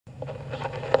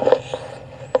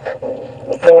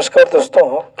नमस्कार दोस्तों,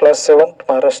 class 7th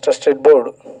Maharashtra state board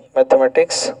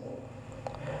mathematics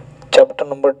chapter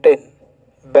number 10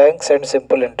 banks and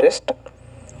simple interest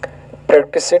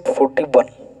practice set 41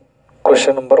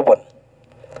 question number 1।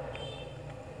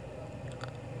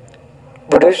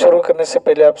 Video शुरू करने से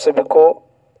पहले आप सभी को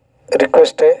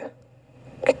रिक्वेस्ट है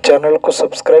कि चैनल को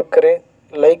सब्सक्राइब करें,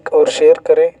 लाइक और शेयर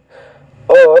करें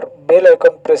और बेल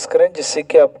आइकन प्रेस करें, जिससे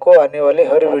कि आपको आने वाले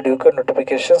हर वीडियो का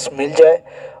नोटिफिकेशंस मिल जाए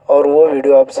और वो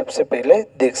वीडियो आप सबसे पहले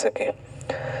देख सकें।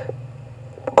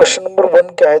 क्वेश्चन नंबर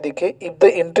 1 क्या है, देखिए। If the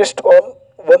interest on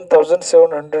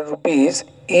 1700 rupees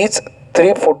is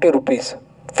 340 rupees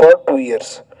for 2 years,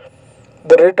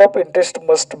 the rate of interest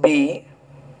must be,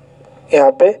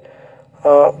 यहाँ पे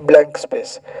ब्लैंक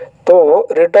स्पेस। तो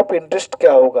रेट ऑफ इंटरेस्ट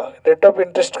क्या होगा? रेट ऑफ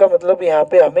इंटरेस्ट का मतलब यहाँ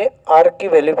पे हमें आर की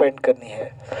वैल्यू फाइंड करनी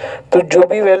है। तो जो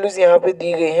भी वैल्यूज यहाँ पे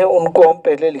दी गई हैं उनको हम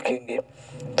पहले लिखेंगे।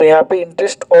 तो यहाँ पे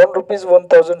इंटरेस्ट ऑन रुपीज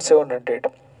 1700,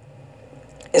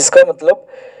 इसका मतलब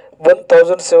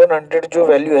 1700 जो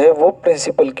वैल्यू है वो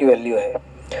प्रिंसिपल की वैल्यू है।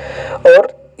 और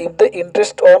if the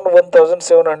interest on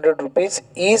 1700 rupees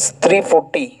is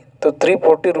 340, तो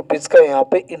 340 रुपीज का यहाँ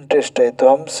पे इंटरेस्ट है, तो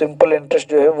हम सिंपल इंटरेस्ट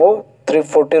जो है वो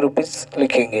 340 रुपीज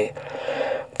लिखेंगे।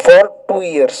 For 2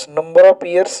 years, number of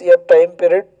years या टाइम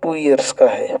पीरियड 2 years का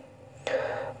है।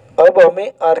 अब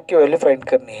हमें आर की वैल्यू फाइंड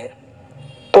करनी है,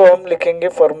 तो हम लिखेंगे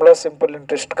फॉर्मूला सिंपल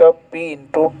इंटरेस्ट का P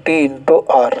into T into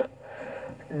are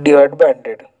divide by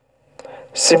 100।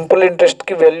 Simple interest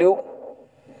की वैल्यू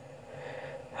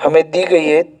हमें दी गई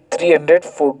है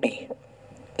 340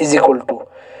 is equal to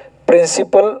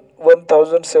principal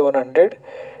 1700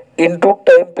 into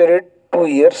time period 2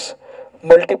 years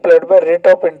multiplied by rate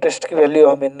of interest की वैल्यू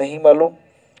हमें नहीं मालूम,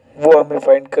 वो हमें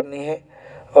फाइंड करनी है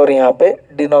और यहाँ पे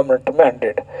डिनोमिनेटर में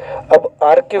 100। अब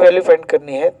r की वैल्यू फाइंड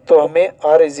करनी है, तो हमें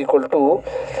r इज इक्वल टू,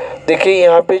 देखिए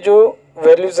यहाँ पे जो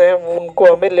वैल्यूज हैं वो उनको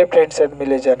हमें लेफ्ट हैंड साइड में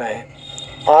ले जाना है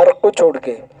r को छोड़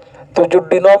के। तो जो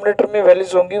डिनोमिनेटर में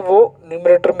वैल्यूज होंगी वो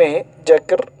न्यूमरेटर में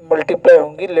जाकर मल्टीप्लाई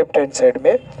होंगी लेफ्ट हैंड साइड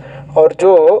में, और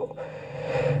जो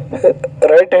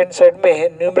राइट हैंड साइड में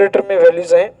न्यूमरेटर में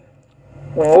वैल्यूज हैं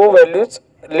वो वैल्यूज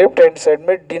लेफ्ट हैंड साइड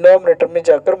में डिनोमिनेटर में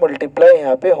जाकर मल्टीप्लाई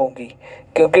यहाँ पे होंगी।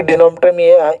 क्योंकि डिनोमिनेटर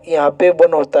में यहाँ पे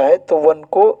 1 होता है, तो 1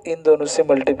 को इन दोनों से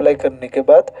मल्टीप्लाई करने के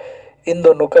बाद इन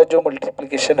दोनों का जो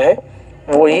मल्टीप्लिकेशन है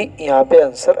वही यहाँ पे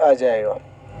आंसर आ जाएगा।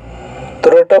 तो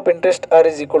rate of interest are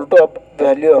is equal to, अब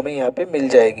वैल्यू हमें यहाँ पे मिल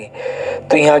जाएगी।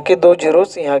 तो यहाँ के 2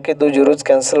 जीरोज, यहाँ के 2 जीरोज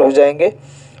कैंसिल हो जाएंगे।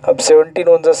 अब 17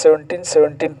 1 जा 17,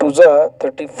 17 2 जा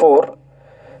 34,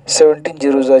 17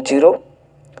 0 जा 0,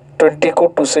 20 को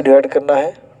 2 से डिवाइड करना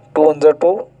है, 2 1 जा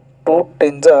 2, 2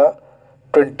 10 जा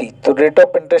 20। तो रेट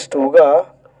ऑफ इंटरेस्ट होगा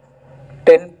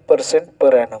 10%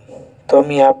 पर एनम। तो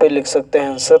हम यहाँ पे लिख सकते हैं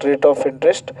आंसर रेट ऑफ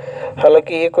इंटरेस्ट।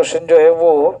 हालांकि ये क्वेश्चन जो है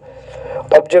वो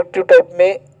ऑब्जेक्टिव टाइप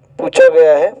में पूछा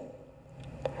गया है।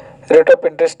 Rate of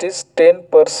interest is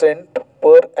 10%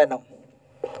 per annum.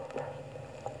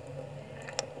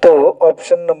 तो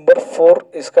ऑप्शन नंबर 4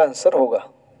 इसका आंसर होगा।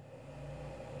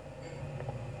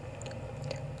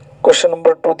 क्वेश्चन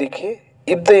नंबर 2 देखिए।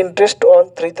 If the interest on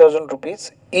 3000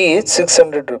 rupees is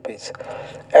 600 rupees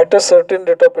at a certain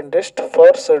rate of interest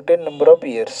for certain number of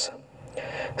years.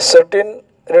 Certain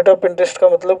rate of interest का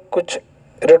मतलब कुछ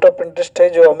rate of interest है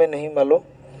जो हमें नहीं मालूम।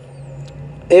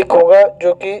 एक होगा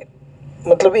जो कि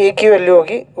मतलब एक ही वैल्यू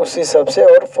होगी उस हिसाब से,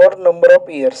 और for number of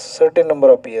years, certain number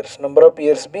of years, number of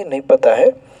years भी नहीं पता है।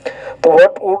 तो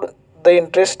what would the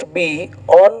interest be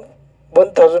on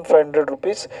 1500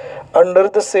 rupees under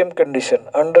the same condition.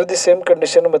 Under the same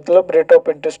condition मतलब रेट ऑफ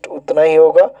इंटरेस्ट उतना ही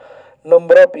होगा,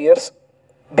 नंबर ऑफ ईयर्स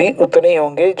भी उतने ही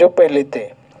होंगे जो पहले थे।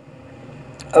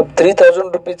 अब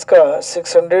 3000 रुपीज का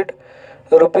 600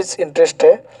 रुपीज इंटरेस्ट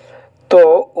है, तो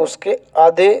उसके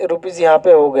आधे रुपीज यहाँ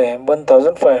पे हो गए हैं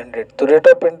 1500। तो रेट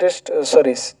ऑफ इंटरेस्ट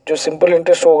जो सिंपल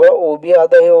इंटरेस्ट होगा वो भी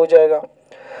आधा ही हो जाएगा।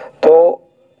 तो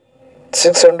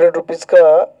 600 रुपीज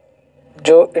का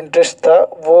जो इंटरेस्ट था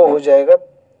वो हो जाएगा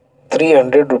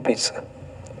 300 रुपीज।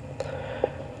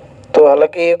 तो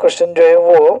हालांकि ये क्वेश्चन जो है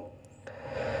वो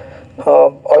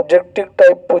ऑब्जेक्टिव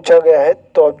टाइप पूछा गया है,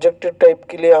 तो ऑब्जेक्टिव टाइप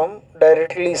के लिए हम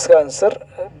डायरेक्टली इसका आंसर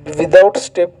विदाउट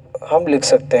स्टेप हम लिख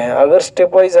सकते हैं। अगर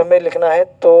स्टेप वाइज हमें लिखना है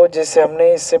तो जैसे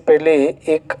हमने इससे पहले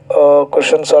एक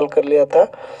क्वेश्चन सॉल्व कर लिया था,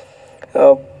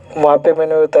 वहाँ पे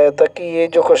मैंने बताया था कि ये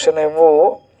जो क्वेश्चन है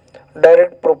वो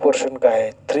डायरेक्ट प्रोपोर्शन का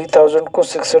है। 3000 को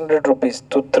 600 रुपीज़,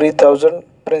 तो 3000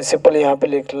 प्रिंसिपल यहाँ पे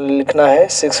लिखना है,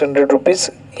 600 रुपीज़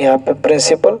यहाँ पे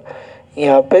प्रिंसिपल,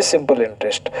 यहाँ पे सिंपल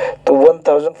इंटरेस्ट। तो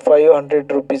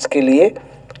 1500 रुपीज़ के लिए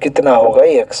कितना होगा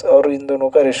x, और इन दोनों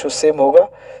का रेशो सेम होगा।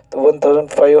 तो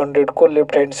 1500 को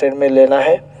लेफ्ट हैंड साइड में लेना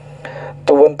है,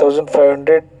 तो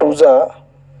 1500 2 जा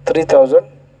 3000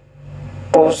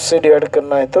 2 से डिवाइड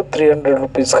करना है तो 300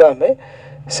 रुपीज़ का हमें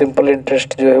सिंपल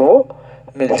इंटरेस्ट जो है वो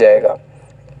मिल जाएगा।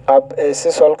 आप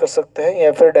ऐसे सॉल्व कर सकते हैं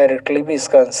या फिर डायरेक्टली भी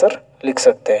इसका आंसर लिख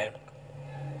सकते हैं।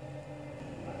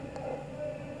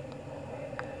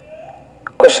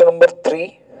 Question number 3,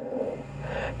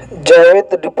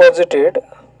 Javed deposited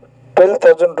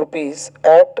 12,000 rupees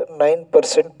at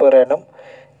 9% per annum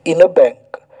in a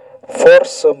bank for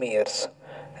some years।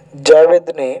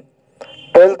 Javed ने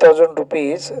 12,000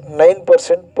 rupees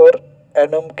 9% पर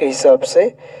एनम के हिसाब से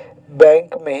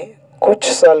बैंक में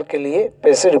कुछ साल के लिए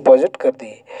पैसे डिपॉजिट कर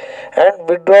दिए and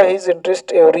withdraw his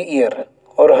interest every year,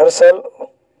 और हर साल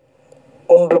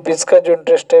उन रुपीज़ का जो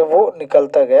इंटरेस्ट है वो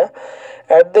निकलता गया।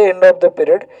 At the end of the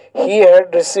period he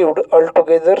had received all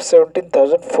together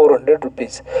 17,400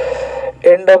 rupees.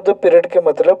 End of the period के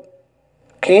मतलब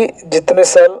कि जितने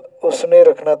साल उसने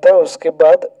रखना था उसके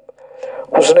बाद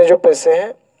उसने जो पैसे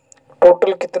हैं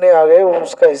टोटल कितने आ गए वो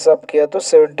उसका हिसाब किया तो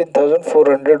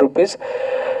 17,400 रुपीज़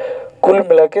कुल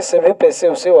मिला के सभी पैसे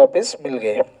उसे वापस मिल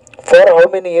गए। For how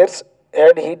many years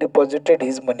had he deposited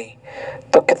his money,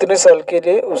 तो कितने साल के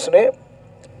लिए उसने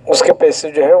उसके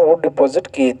पैसे जो है वो डिपॉजिट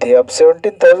किए थे। अब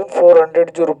 17,400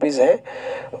 जो रुपीज़ हैं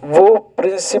वो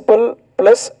प्रिंसिपल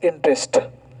प्लस इंटरेस्ट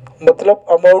मतलब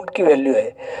अमाउंट की वैल्यू है।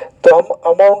 तो हम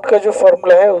अमाउंट का जो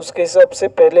फॉर्मूला है उसके हिसाब से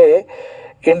पहले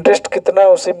इंटरेस्ट कितना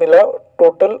उसे मिला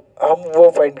टोटल हम वो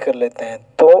फाइंड कर लेते हैं।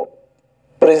 तो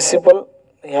प्रिंसिपल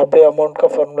यहाँ पे अमाउंट का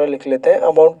फॉर्मूला लिख लेते हैं,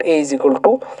 amount A is equal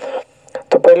to,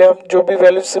 तो पहले हम जो भी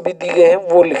वैल्यू सभी दी गए हैं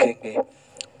वो लिखेंगे।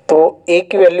 तो ए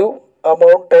की वैल्यू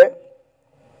अमाउंट है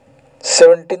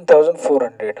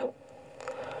 17,400,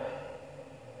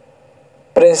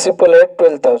 प्रिंसिपल है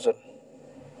 12,000,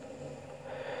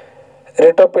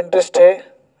 रेट ऑफ इंटरेस्ट है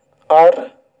आर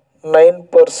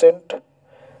 9%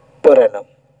 पर एनम,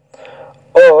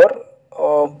 और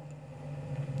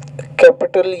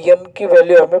कैपिटल एन की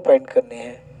वैल्यू हमें फाइंड करनी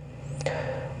है।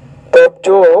 तो अब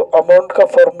जो अमाउंट का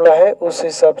फॉर्मूला है उस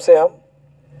हिसाब से हम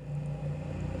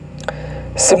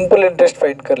सिंपल इंटरेस्ट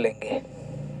फाइंड कर लेंगे।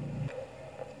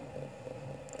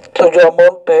 तो जो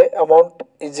अमाउंट है amount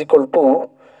is equal to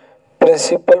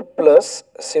principal plus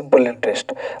simple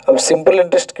interest. अब सिंपल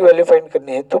इंटरेस्ट की वैल्यू फाइंड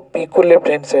करनी है तो पी को लेफ्ट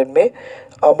हैंड साइड में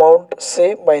अमाउंट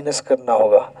से माइनस करना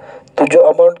होगा। तो जो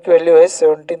अमाउंट की वैल्यू है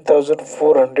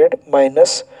 17,400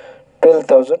 माइनस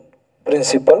 12,000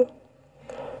 प्रिंसिपल,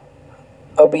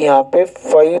 अब यहाँ पे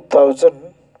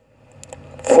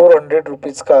 5,400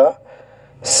 रुपीज़ का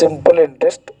सिंपल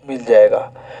इंटरेस्ट मिल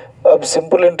जाएगा। अब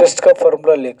सिंपल इंटरेस्ट का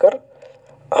फॉर्मूला लेकर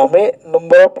हमें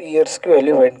नंबर ऑफ ईयर्स की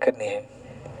वैल्यू फाइंड करनी है,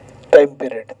 टाइम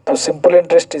पीरियड। तो simple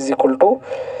interest is equal to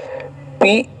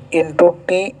P into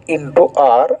T into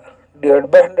are divide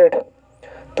by 100।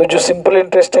 तो जो सिंपल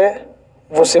इंटरेस्ट है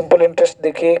वो सिंपल इंटरेस्ट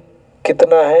देखिए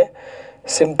कितना है,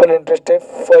 सिंपल इंटरेस्ट है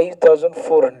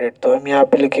 5,400, तो हम यहाँ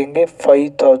पे लिखेंगे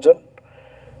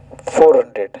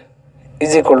 5,400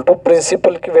 इज इक्वल टू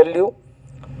प्रिंसिपल की वैल्यू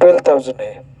 12,000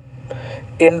 है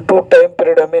इनटू टाइम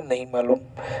पीरियड हमें नहीं मालूम,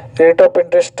 रेट ऑफ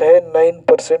इंटरेस्ट है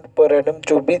 9% पर एनम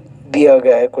जो भी दिया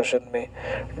गया है क्वेश्चन में,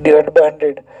 डिवाइड बाय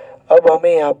 100। अब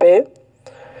हमें यहाँ पे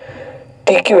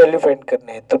टी की वैल्यू फाइंड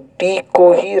करनी है, तो टी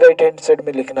को ही राइट हैंड साइड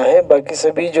में लिखना है, बाकी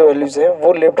सभी जो वैल्यूज हैं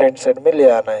वो लेफ्ट हैंड साइड में ले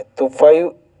आना है। तो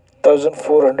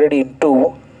 5,400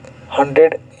 इंटू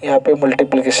 100 यहाँ पे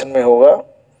मल्टीप्लिकेशन में होगा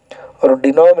और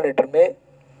डिनोमिनेटर में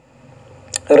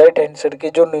राइट हैंड साइड के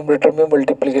जो न्यूमरेटर में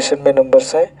मल्टीप्लिकेशन में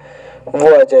नंबर्स हैं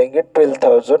वो आ जाएंगे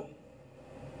 12,000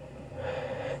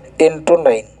 इंटू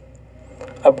 9।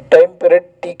 अब टाइम पीरियड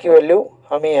टी की वैल्यू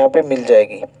हमें यहाँ पे मिल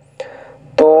जाएगी।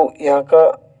 तो यहाँ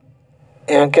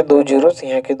के 2 जीरोस,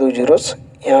 यहाँ के 2 जीरोस,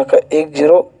 यहाँ का 1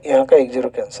 जीरो, यहाँ का 1 जीरो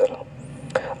कैंसिल।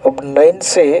 अब 9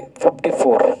 से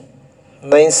 54,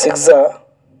 9 6 जा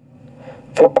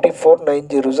 54, 9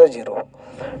 जीरो जा 0,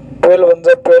 12 1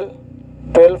 जा 12,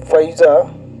 12 5 जा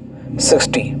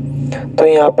 60। तो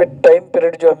यहाँ पे टाइम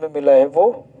पीरियड जो हमें मिला है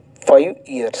वो 5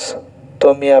 ईयर्स। तो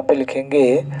हम यहाँ पे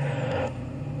लिखेंगे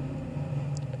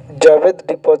Javed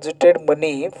deposited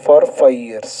money for 5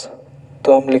 years.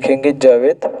 तो हम लिखेंगे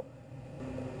Javed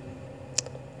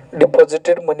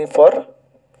deposited money for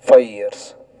 5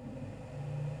 years.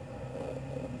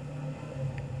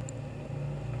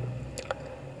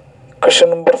 Question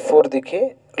number 4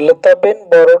 देखिए, लताबेन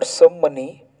borrowed some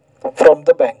money from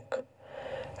the bank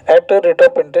at a rate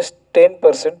of interest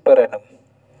 10% per annum.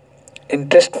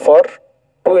 Interest for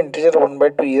 2 integer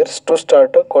 1/2 years to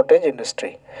start a cottage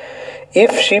industry.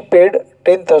 If she paid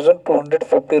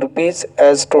 10,250 rupees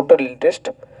as total interest,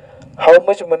 how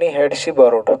much money had she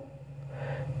borrowed?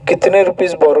 कितने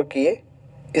rupees बोरो किए,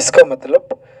 इसका मतलब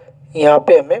यहाँ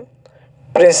पे हमें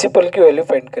principal की value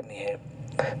find करनी है।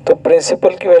 तो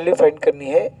प्रिंसिपल की वैल्यू फाइंड करनी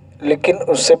है, लेकिन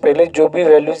उससे पहले जो भी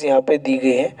वैल्यूज़ यहाँ पे दी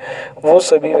गई हैं वो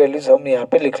सभी वैल्यूज़ हम यहाँ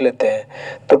पे लिख लेते हैं।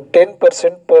 तो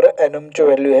 10% पर एनम जो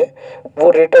वैल्यू है वो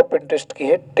रेट ऑफ इंटरेस्ट की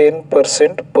है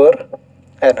 10% per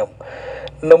annum.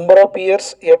 Number of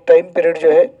years या टाइम पीरियड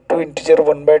जो है 2 इंटीजर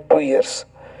 1/2 ईयर्स।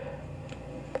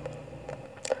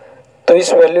 तो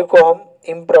इस वैल्यू को हम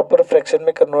इम्प्रॉपर फ्रैक्शन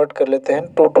में कन्वर्ट कर लेते हैं।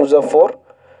 2 2 ज़ा 4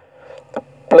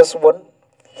 plus 1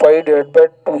 5 divide by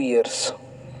 2 years.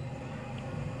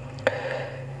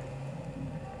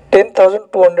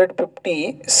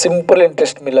 10,250 simple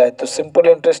interest मिला है, तो simple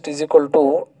interest is equal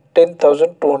to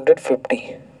 10,250।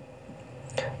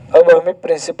 अब हमें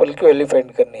प्रिंसिपल की वैल्यू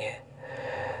फाइंड करनी है,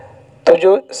 तो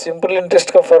जो सिंपल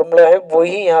इंटरेस्ट का फॉर्मूला है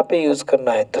वही यहाँ पे यूज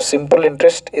करना है। तो simple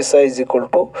interest S I is equal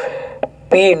to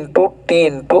P into T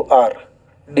into are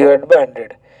divide by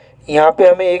 100। यहाँ पे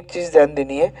हमें एक चीज़ ध्यान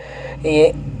देनी है,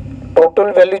 ये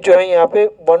टोटल वैल्यू जो है यहाँ पे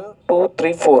 1 2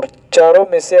 3 4 चारों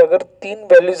में से अगर 3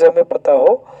 वैल्यूज हमें पता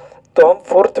हो तो हम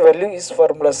 4th वैल्यू इस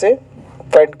फार्मूला से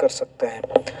फाइंड कर सकते हैं।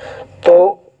 तो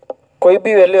कोई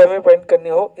भी वैल्यू हमें फाइंड करनी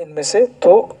हो इनमें से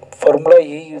तो फार्मूला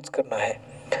यही यूज करना है।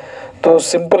 तो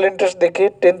सिंपल इंटरेस्ट देखिए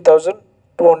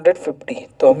 10,250,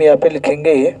 तो हम यहाँ पे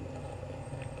लिखेंगे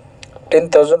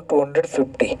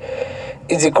 10,250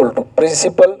 इज इक्वल टू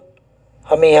प्रिंसिपल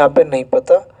हमें यहाँ पे नहीं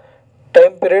पता,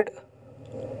 टाइम पीरियड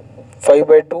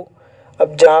 5/2।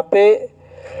 अब जहाँ पे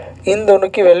इन दोनों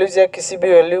की वैल्यूज या किसी भी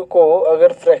वैल्यू को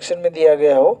अगर फ्रैक्शन में दिया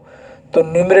गया हो तो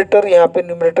न्यूमरेटर यहाँ पे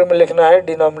न्यूमरेटर में लिखना है,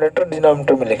 डिनोमिनेटर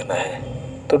डिनोमिनेटर में लिखना है।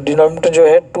 तो डिनोमिनेटर जो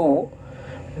है 2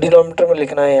 डिनोमिनेटर में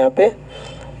लिखना है, यहाँ पे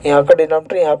यहाँ का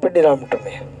डिनोमिनेटर यहाँ पे डिनोमिनेटर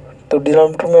में। तो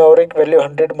डिनोमिनेटर में और एक value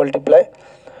 100 multiply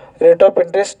rate of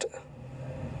interest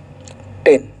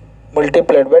 10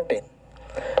 multiplied by 10।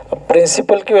 अब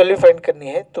प्रिंसिपल की वैल्यू फाइंड करनी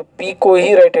है तो P को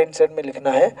ही राइट हैंड साइड में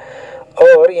लिखना है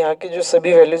और यहाँ के जो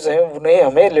सभी वैल्यूज हैं उन्हें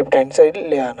हमें लेफ्ट हैंड साइड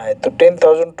ले आना है। तो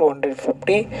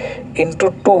 10,250 into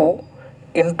 2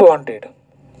 into 100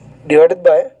 divided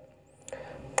by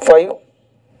 5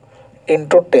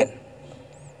 into 10।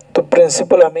 तो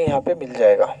प्रिंसिपल हमें यहाँ पे मिल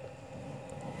जाएगा।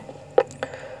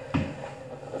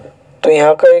 तो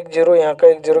यहाँ का एक जीरो यहाँ का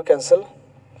एक जीरो कैंसिल,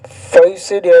 5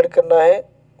 से डिवाइड करना है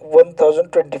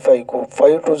 1025 को,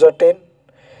 5 2 ज़ा 10,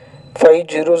 5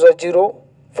 0 ज़ा 0,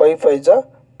 5 5 ज़ा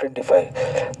 25।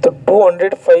 तो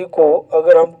 205 को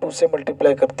अगर हम 2 से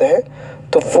मल्टीप्लाई करते हैं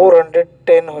तो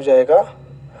 410 हो जाएगा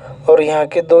और यहाँ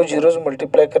के दो जीरोज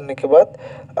मल्टीप्लाई करने के बाद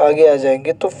आगे आ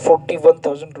जाएंगे तो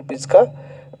 41,000 रुपीज़ का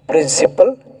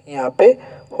प्रिंसिपल यहाँ पे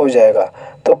हो जाएगा।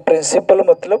 तो प्रिंसिपल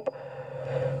मतलब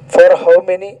फॉर हाउ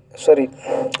मेनी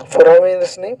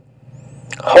नहीं,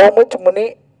 how much money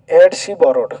had she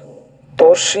borrowed.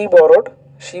 तो शी बोरोड,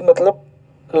 शी मतलब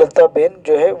लता बेन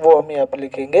जो है वो हम यहाँ पे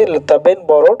लिखेंगे, लता बेन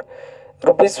बोरोड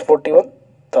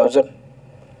 ₹41,000।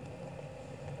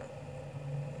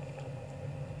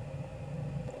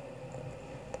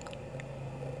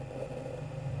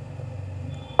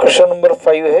 क्वेश्चन नंबर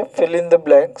 5 है fill in the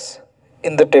blanks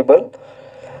in the table.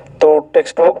 तो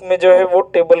टेक्स्ट बुक में जो है वो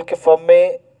टेबल के फॉर्म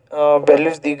में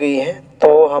वैल्यूज दी गई हैं,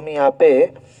 तो हम यहाँ पे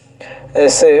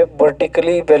ऐसे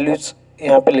वर्टिकली वैल्यूज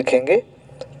यहाँ पे लिखेंगे,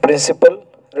 principal,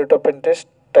 rate of interest,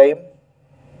 time,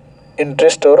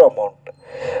 interest और अमाउंट।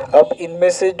 अब इनमें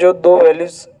से जो दो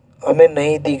वैल्यूज हमें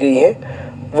नहीं दी गई है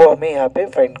वो हमें यहाँ पे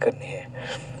फाइंड करनी है।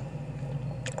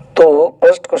 तो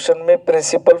फर्स्ट क्वेश्चन में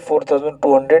principal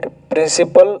 4,200,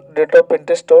 principal, rate of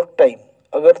interest और टाइम,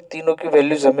 अगर तीनों की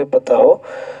वैल्यूज हमें पता हो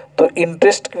तो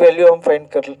इंटरेस्ट की वैल्यू हम फाइंड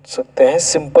कर सकते हैं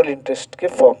सिंपल इंटरेस्ट के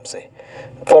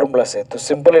फॉर्मूला से। तो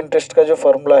सिंपल इंटरेस्ट का जो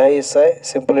फॉर्मूला है ऐसा है,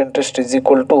 simple interest is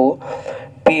equal to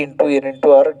P into N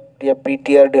into are या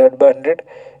PTR डिवाइड बाय 100।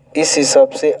 इस हिसाब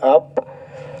से आप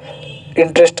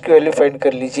इंटरेस्ट की वैल्यू फाइंड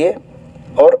कर लीजिए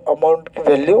और अमाउंट की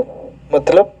वैल्यू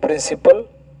मतलब प्रिंसिपल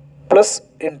प्लस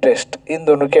इंटरेस्ट इन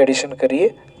दोनों के एडिशन करिए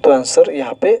तो आंसर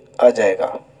यहाँ पे आ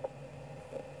जाएगा।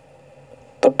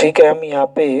 तो ठीक है, हम यहाँ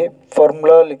पे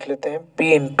फॉर्मूला लिख लेते हैं P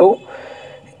इंटू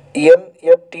एन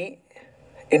या T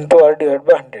into are divide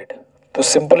by 100। तो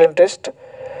simple interest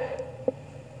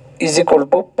is equal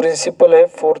to principal है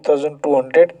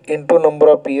 4,200 into number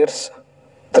of years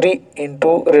 3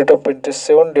 into rate of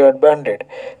interest 7 divide by 100।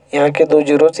 यहाँ के दो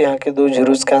जीरोज यहाँ के दो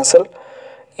जीरोज कैंसिल,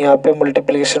 यहाँ पे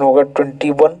मल्टीप्लिकेशन होगा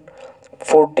 21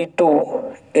 42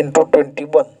 इंटू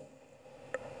 21।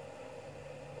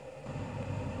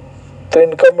 तो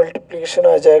इनका मल्टीप्लिकेशन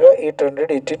आ जाएगा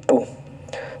 882।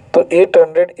 तो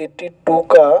 882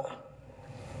 का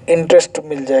इंटरेस्ट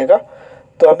मिल जाएगा।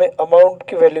 तो हमें अमाउंट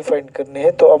की वैल्यू फाइंड करनी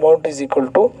है, तो amount is equal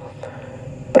to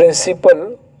principal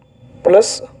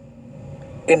plus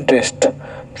interest.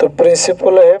 तो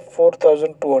प्रिंसिपल है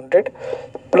 4,200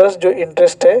 प्लस जो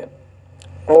इंटरेस्ट है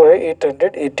वो है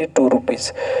 882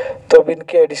 रुपीज़। तो अब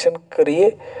इनके एडिशन करिए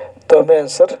तो हमें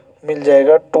आंसर मिल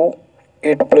जाएगा 2,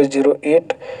 8 + 0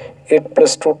 8, 8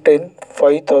 + 2 10,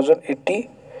 5080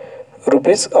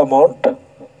 रुपीज़ अमाउंट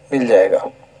मिल जाएगा।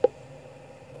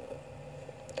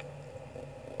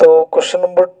 तो क्वेश्चन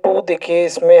नंबर 2 देखिए,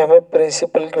 इसमें हमें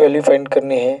प्रिंसिपल की वैल्यू फाइंड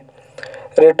करनी है।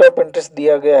 रेट ऑफ इंटरेस्ट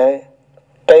दिया गया है,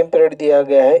 टाइम पीरियड दिया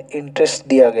गया है, इंटरेस्ट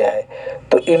दिया गया है।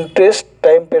 तो इंटरेस्ट,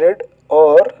 टाइम पीरियड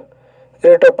और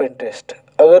रेट ऑफ इंटरेस्ट,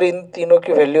 अगर इन तीनों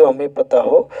की वैल्यू हमें पता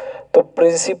हो तो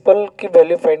प्रिंसिपल की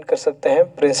वैल्यू फाइंड कर सकते हैं।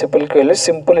 प्रिंसिपल की वैल्यू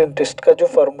सिंपल इंटरेस्ट का जो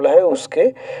फार्मूला है उसके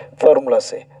फार्मूला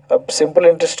से। अब सिंपल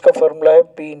इंटरेस्ट का फार्मूला है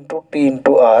P × T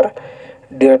 × R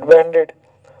divide by 100।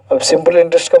 अब सिंपल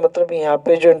इंटरेस्ट का मतलब यहाँ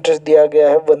पे जो इंटरेस्ट दिया गया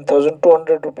है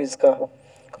 1200 रुपीज़ का,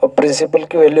 और प्रिंसिपल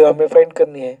की वैल्यू हमें फाइंड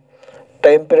करनी है।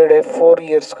 टाइम पीरियड है 4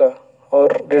 ईयर्स का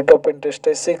और रेट ऑफ इंटरेस्ट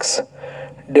है 6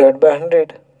 डिवाइड बाय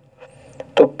 100।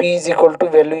 तो P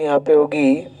 = वैल्यू यहाँ पे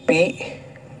होगी P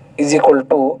 =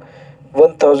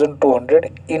 1200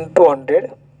 इंटू 100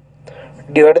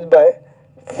 डिवाइडेड बाय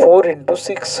 4 ×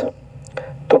 6।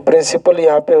 तो प्रिंसिपल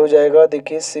यहाँ पे हो जाएगा,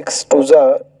 देखिए 6 2 ज़ा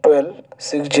 12,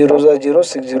 6 0 ज़ा 0,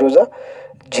 6 0 ज़ा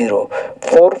 0,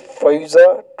 4 5 ज़ा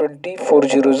 20, 4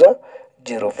 0 ज़ा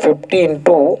 0, 50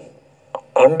 ×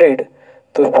 100।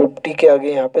 तो 50 के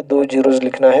आगे यहाँ पे 2 जीरोस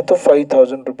लिखना है, तो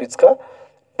 5000 रुपीज़ का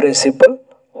प्रिंसिपल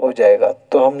हो जाएगा।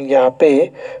 तो हम यहाँ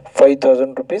पे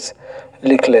 5000 रुपीज़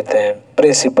लिख लेते हैं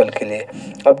प्रिंसिपल के लिए।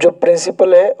 अब जो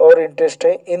प्रिंसिपल है और इंटरेस्ट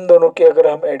है, इन दोनों की अगर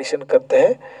हम एडिशन करते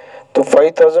हैं तो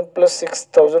 5000 +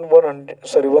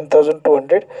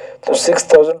 1200 तो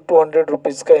 6200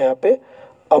 रुपीज़ का यहाँ पे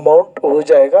अमाउंट हो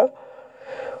जाएगा।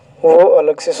 वो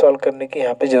अलग से सॉल्व करने की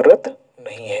यहाँ पे ज़रूरत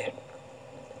नहीं है।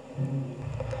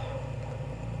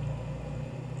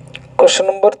 क्वेश्चन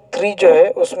नंबर 3 जो है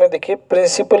उसमें देखिए,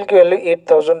 प्रिंसिपल की वैल्यू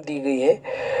 8000 दी गई है,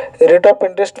 रेट ऑफ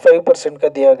इंटरेस्ट 5% का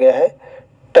दिया गया है,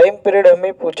 टाइम पीरियड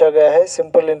हमें पूछा गया है,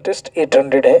 सिंपल इंटरेस्ट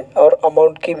 800 है और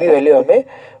अमाउंट की भी वैल्यू हमें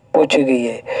पूछी गई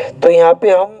है। तो यहाँ पे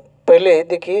हम पहले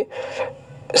देखिए,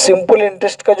 सिंपल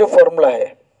इंटरेस्ट का जो फॉर्मूला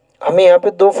है, हमें यहाँ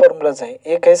पे 2 फार्मूलाज हैं,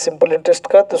 एक है सिंपल इंटरेस्ट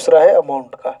का, दूसरा है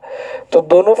अमाउंट का। तो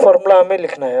दोनों फार्मूला हमें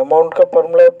लिखना है। अमाउंट का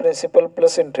फार्मूला है प्रिंसिपल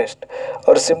प्लस इंटरेस्ट,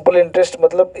 और सिंपल इंटरेस्ट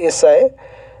मतलब ऐसा है,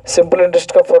 सिंपल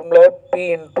इंटरेस्ट का फॉर्मूला है P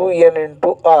 × N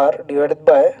 × R divided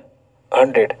by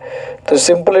 100। तो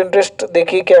सिंपल इंटरेस्ट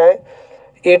देखिए क्या है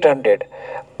 800।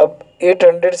 अब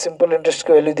 800 सिंपल इंटरेस्ट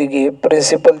की वैल्यू दी गई है,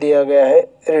 प्रिंसिपल दिया गया है,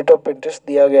 रेट ऑफ इंटरेस्ट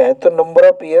दिया गया है, तो नंबर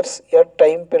ऑफ ईयर्स या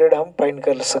टाइम पीरियड हम फाइंड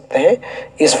कर सकते हैं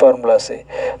इस फार्मूला से।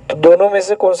 तो दोनों में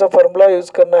से कौन सा फार्मूला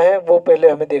यूज़ करना है वो पहले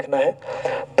हमें देखना है।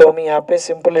 तो हम यहाँ पे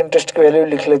सिंपल इंटरेस्ट की वैल्यू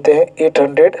लिख लेते हैं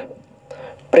 800,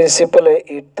 प्रिंसिपल है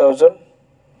 8000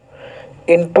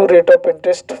 into rate of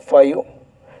interest 5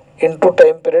 into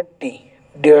time period T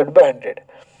divide by 100।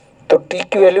 तो T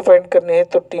की वैल्यू फाइंड करनी है,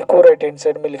 तो T को राइट हैंड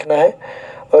साइड में लिखना है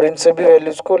और इन सभी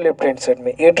वैल्यूज़ को लेफ्ट हैंड साइड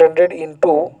में। 800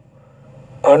 ×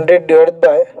 100 डिवाइड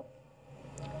बाय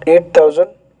 8000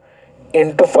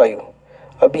 इंटू 5।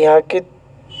 अब यहाँ के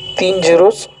 3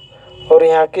 जीरोस और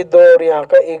यहाँ के 2 और यहाँ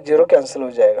का 1 जीरो कैंसिल हो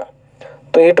जाएगा।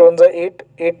 तो 8 1 ज़ा 8,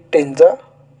 8 10 ज़ा,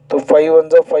 तो 5 1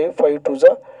 ज़ा 5, 5 2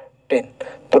 ज़ा 10।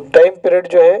 तो टाइम पीरियड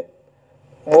जो है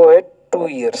वो है 2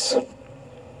 ईयर्स।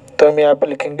 तो हम यहाँ पे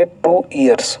लिखेंगे 2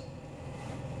 ईयर्स।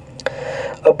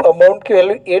 अब अमाउंट की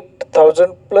वैल्यू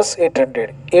 8000 + 800,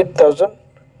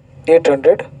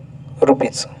 8800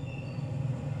 रुपीज़।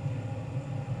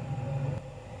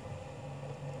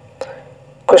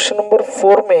 क्वेश्चन नंबर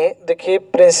 4 में देखिए,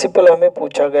 प्रिंसिपल हमें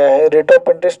पूछा गया है, rate of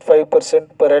interest 5%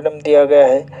 per annum दिया गया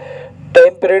है,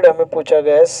 टाइम पीरियड हमें पूछा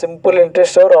गया है, सिंपल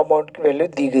इंटरेस्ट और अमाउंट की वैल्यू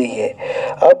दी गई है।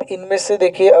 अब इनमें से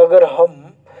देखिए, अगर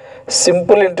हम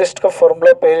सिंपल इंटरेस्ट का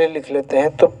फॉर्मूला पहले लिख लेते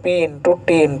हैं तो P ×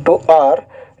 T × R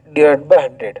divide by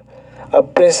 100।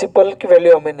 अब प्रिंसिपल की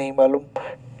वैल्यू हमें नहीं मालूम,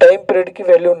 टाइम पीरियड की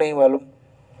वैल्यू नहीं मालूम,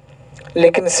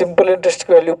 लेकिन सिंपल इंटरेस्ट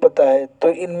की वैल्यू पता है। तो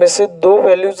इनमें से 2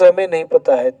 वैल्यूज़ हमें नहीं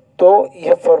पता है, तो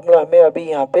यह फार्मूला हमें अभी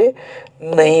यहाँ पे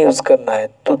नहीं यूज़ करना है।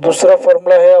 तो दूसरा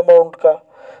फार्मूला है अमाउंट का,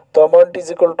 तो amount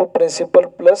 = principal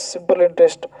plus simple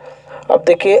interest. अब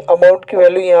देखिए, अमाउंट की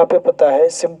वैल्यू यहाँ पे पता है,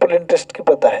 सिंपल इंटरेस्ट की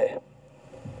पता है,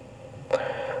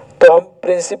 तो हम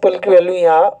प्रिंसिपल की वैल्यू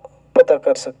यहाँ पता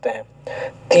कर सकते हैं।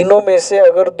 तीनों में से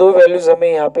अगर 2 वैल्यूज़ हमें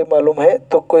यहाँ पे मालूम है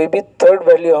तो कोई भी थर्ड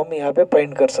वैल्यू हम यहाँ पे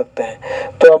फाइंड कर सकते हैं।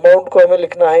 तो अमाउंट को हमें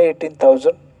लिखना है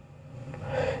 18000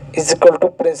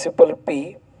 = principal P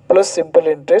plus simple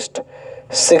interest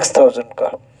 6000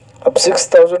 का। अब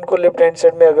 6000 को लेफ्ट हैंड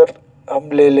साइड में अगर हम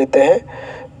ले लेते हैं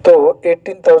तो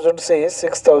 18000 से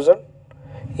 6000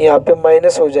 यहाँ पे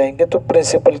माइनस हो जाएंगे, तो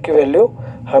प्रिंसिपल की वैल्यू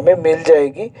हमें मिल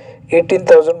जाएगी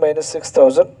 18000 -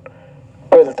 6000,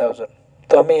 12,000,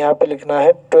 तो हमें यहाँ पे लिखना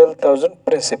है 12,000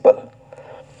 प्रिंसिपल।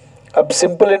 अब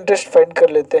सिंपल इंटरेस्ट फाइंड कर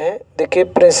लेते हैं। देखिए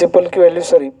प्रिंसिपल की वैल्यू,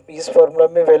 सॉरी इस फॉर्मूला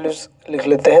में वैल्यूज लिख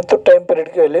लेते हैं तो टाइम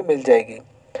पीरियड की वैल्यू मिल जाएगी।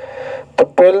 तो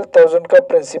 12,000 का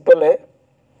प्रिंसिपल है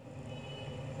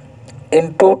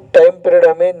इनटू टाइम पीरियड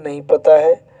हमें नहीं पता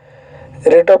है,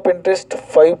 rate of interest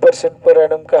 5% per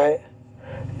annum का है,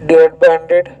 डिवाइड बाय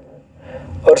 100,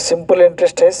 और सिंपल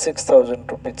इंटरेस्ट है 6,000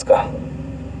 रुपीज़ का।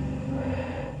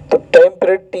 तो टाइम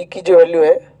पीरियड टी की जो वैल्यू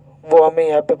है वो हमें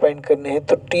यहाँ पे फाइंड करनी है।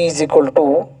 तो T is equal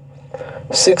to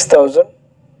 6,000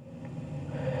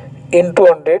 into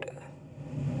 100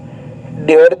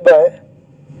 divide by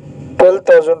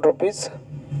 12,000 rupees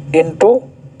into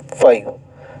 5।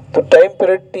 तो time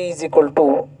period T is equal to,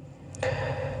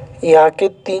 यहाँ के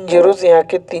 3 जीरोज, यहाँ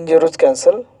के 3 जीरोज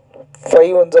कैंसिल,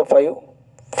 5 1 जा 5,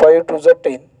 5 2 जा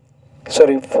 10,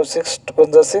 सॉरी 6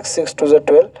 1 जा 6, 6 2 जा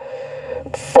 12,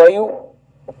 5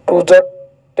 2 जा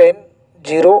 10,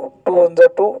 0 2 1 जा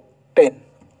 2, 10।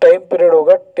 टाइम पीरियड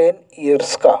होगा 10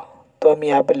 ईयर्स का, तो हम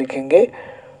यहाँ पे लिखेंगे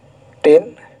 10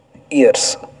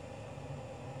 ईयर्स।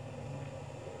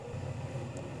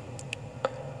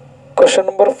 क्वेश्चन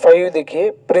नंबर 5 देखिए,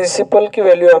 प्रिंसिपल की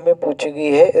वैल्यू हमें पूछी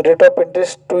गई है, rate of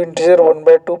interest to integer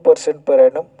 1/2% per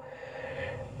annum,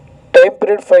 time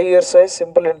period 5 years है,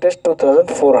 सिंपल इंटरेस्ट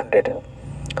 2,400।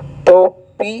 तो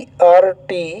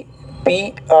पीआरटी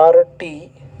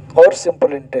और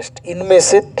सिंपल इंटरेस्ट, इनमें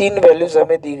से 3 वैल्यूज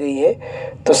हमें दी गई है।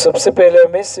 तो सबसे पहले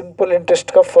हमें सिंपल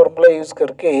इंटरेस्ट का फॉर्मूला यूज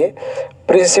करके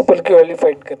प्रिंसिपल की वैल्यू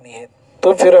फाइंड करनी है,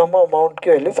 तो फिर हम अमाउंट की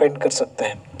वैल्यू फाइंड कर सकते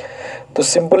हैं। तो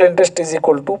simple interest is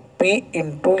equal to P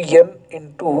into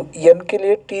N के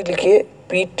लिए टी लिखिए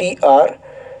PTR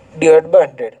डिवाइड बाय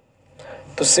 100।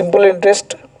 तो सिंपल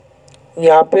इंटरेस्ट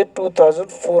यहाँ पे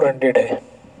 2,400 है,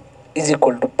 इज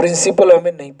इक्वल टू प्रिंसिपल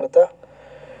हमें नहीं पता,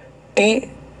 T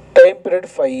time period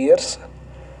 5 years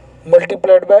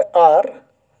multiplied by are,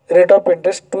 rate of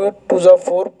interest 2 2 जा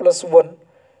 4 plus 1,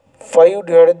 5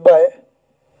 divided by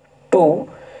 2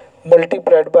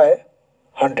 multiplied by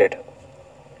 100।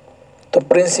 तो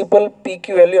प्रिंसिपल पी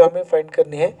की वैल्यू हमें फाइंड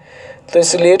करनी है, तो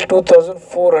इसलिए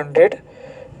 2,400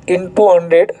 into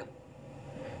 100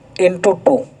 into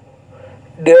 2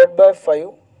 divide by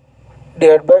 5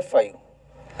 divide by 5।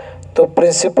 तो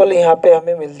प्रिंसिपल यहाँ पे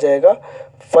हमें मिल जाएगा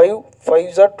 5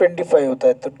 5 जा 25 होता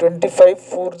है, तो 25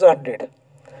 4 जा 100।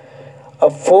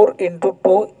 अब 4 इंटू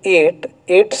 2 8,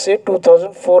 8 से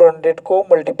 2,400 को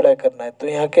मल्टीप्लाई करना है, तो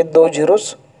यहाँ के 2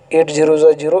 जीरोस, 8 0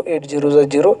 जा 0, 8 0 जा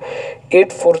 0,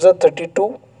 8 4 जा 32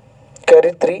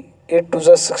 कैरी 3, 8 2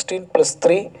 जा 16 प्लस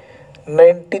 3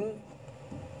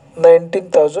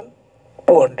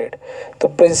 19,200। तो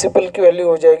प्रिंसिपल की वैल्यू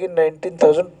हो जाएगी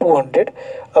 19,200।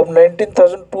 अब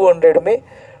 19,200 में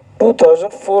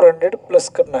 2,400 प्लस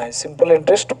करना है, simple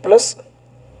interest plus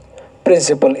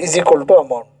principal is equal to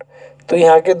amount. तो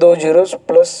यहाँ के 2 zeros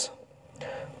plus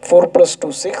 4 plus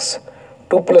 2 6,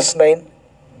 2 plus 9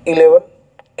 11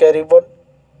 carry 1,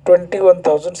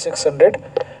 21,600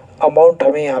 amount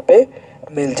हमें यहाँ पे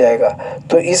मिल जाएगा।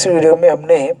 तो इस वीडियो में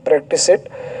हमने प्रैक्टिस सेट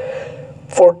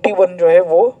 41 जो है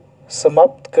वो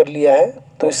समाप्त कर लिया है।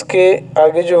 तो इसके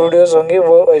आगे जो वीडियोस होंगे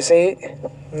वो ऐसे ही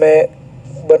मैं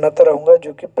बनाता रहूँगा,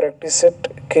 जो कि प्रैक्टिस सेट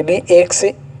के लिए एक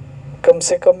से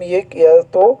कम एक या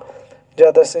तो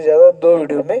ज़्यादा से ज़्यादा 2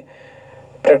 वीडियो में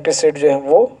प्रैक्टिस सेट जो है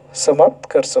वो समाप्त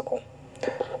कर सकूं।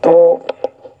 तो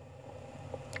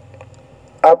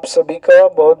आप सभी का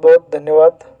बहुत बहुत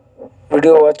धन्यवाद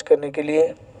वीडियो वॉच करने के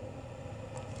लिए।